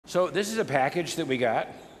So this is a package that we got,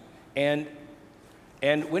 and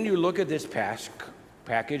when you look at this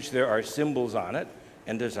package, there are symbols on it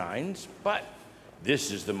and designs, but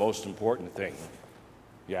this is the most important thing.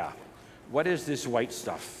 Yeah. What is this white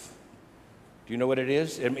stuff? Do you know what it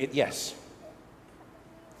is? Yes.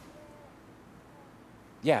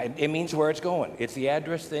 Yeah, it means where it's going. It's the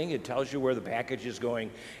address thing. It tells you where the package is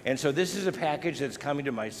going. And so this is a package that's coming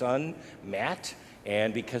to my son, Matt,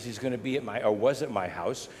 and because he's going to be was at my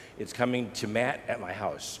house, it's coming to Matt at my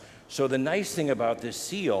house. So the nice thing about this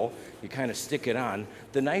seal, you kind of stick it on,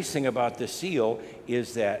 the nice thing about this seal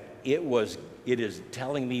is that it is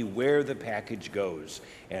telling me where the package goes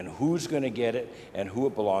and who's going to get it and who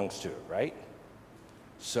it belongs to, right?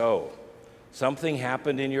 So something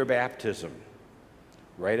happened in your baptism.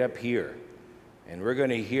 Right up here. And we're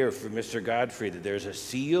going to hear from Mr. Godfrey that there's a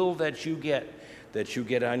seal that you get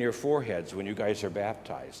on your foreheads when you guys are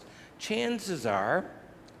baptized. Chances are,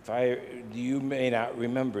 you may not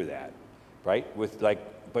remember that, right?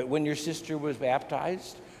 But when your sister was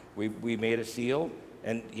baptized, we made a seal,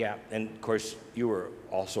 and yeah, and of course you were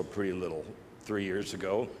also pretty little 3 years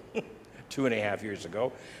ago, 2.5 years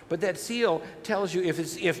ago. But that seal tells you,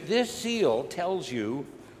 if this seal tells you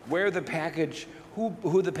where the package,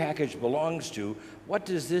 who the package belongs to, what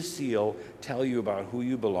does this seal tell you about who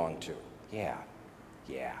you belong to? Yeah,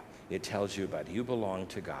 it tells you about you belong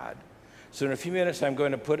to God. So in a few minutes, I'm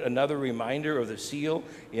going to put another reminder of the seal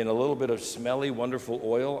in a little bit of smelly, wonderful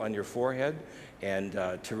oil on your forehead, and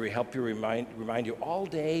to help you remind you all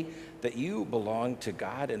day that you belong to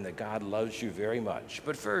God and that God loves you very much.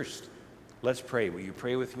 But first, let's pray. Will you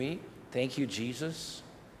pray with me? Thank you, Jesus,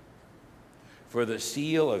 for the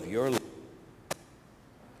seal of your life.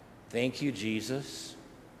 Thank you, Jesus,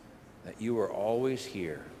 that you are always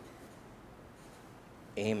here.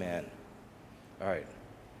 Amen. All right.